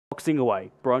boxing away.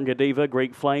 Barunga Diva,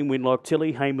 Greek Flame, Winlock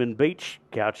Tilly, Hayman Beach,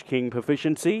 Couch King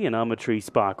Proficiency and Armory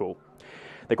Sparkle.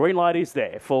 The green light is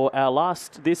there for our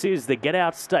last. This is the Get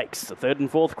Out Stakes, the 3rd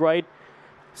and 4th grade.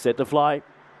 Set to fly.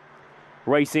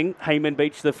 Racing, Hayman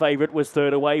Beach, the favourite, was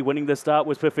third away. Winning the start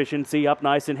was Proficiency. Up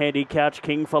nice and handy, Couch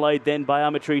King, followed then by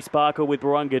Armory Sparkle with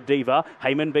Barunga Diva.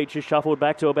 Hayman Beach is shuffled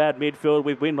back to about midfield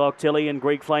with Winlock Tilly, and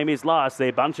Greek Flame is last.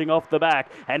 They're bunching off the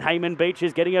back, and Hayman Beach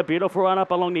is getting a beautiful run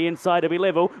up along the inside to be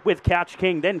level with Couch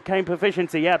King. Then came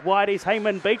Proficiency. Out wide is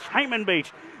Hayman Beach. Hayman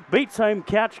Beach beats home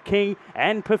Couch King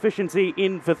and Proficiency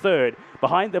in for third.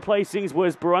 Behind the placings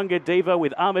was Barunga Diva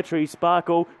with Armory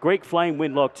Sparkle, Greek Flame,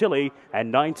 Winlock Tilly,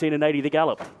 and 1980 the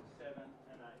gallop.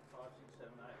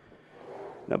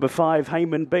 Number 5,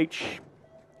 Hayman Beach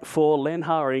for Len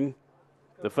Haring.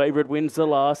 The favourite wins the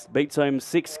last, beats home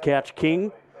 6, Couch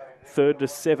King, 3rd to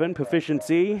 7,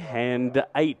 Proficiency, and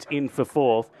 8 in for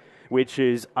 4th, which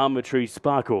is Armory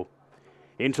Sparkle.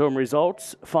 Interim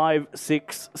results, 5,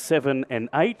 6, 7 and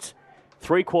 8.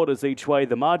 3/4 each way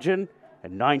the margin,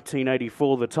 and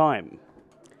 1984 the time.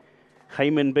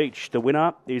 Hayman Beach, the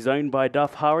winner, is owned by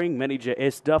Duff Haring, manager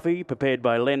S. Duffy, prepared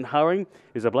by Len Haring,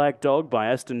 is a black dog by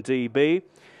Aston DB.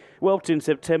 Whelped in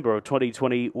September of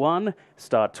 2021,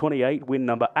 start 28, win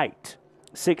number 8.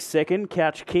 6th second,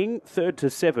 Couch King, 3rd to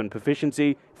 7,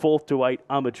 Proficiency, 4th to 8,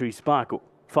 Armory Sparkle.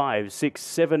 5, 6,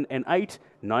 7 and 8,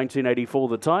 1984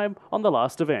 the time on the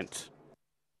last event.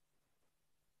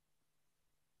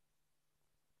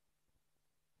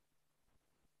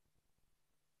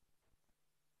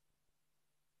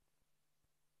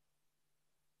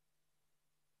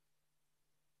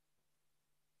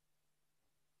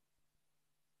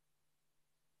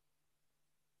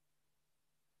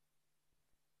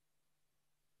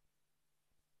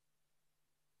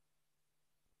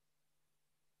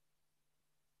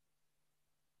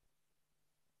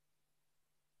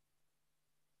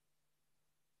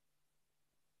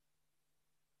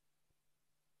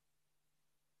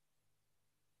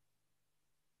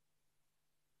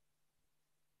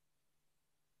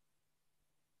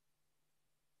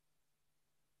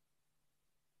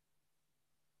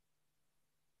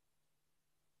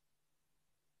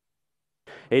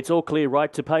 It's all clear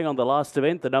right to pay on the last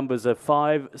event. The numbers are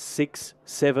 5, 6,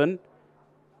 7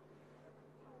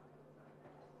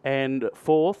 and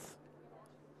 4th,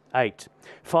 8.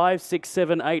 5, 6,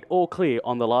 7, 8, all clear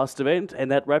on the last event.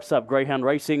 And that wraps up Greyhound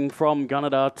Racing from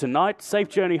Gunnedah tonight. Safe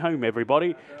journey home,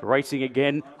 everybody. Racing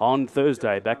again on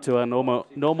Thursday. Back to our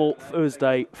normal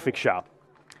Thursday fixture.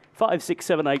 5, 6,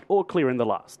 7, 8, all clear in the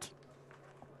last.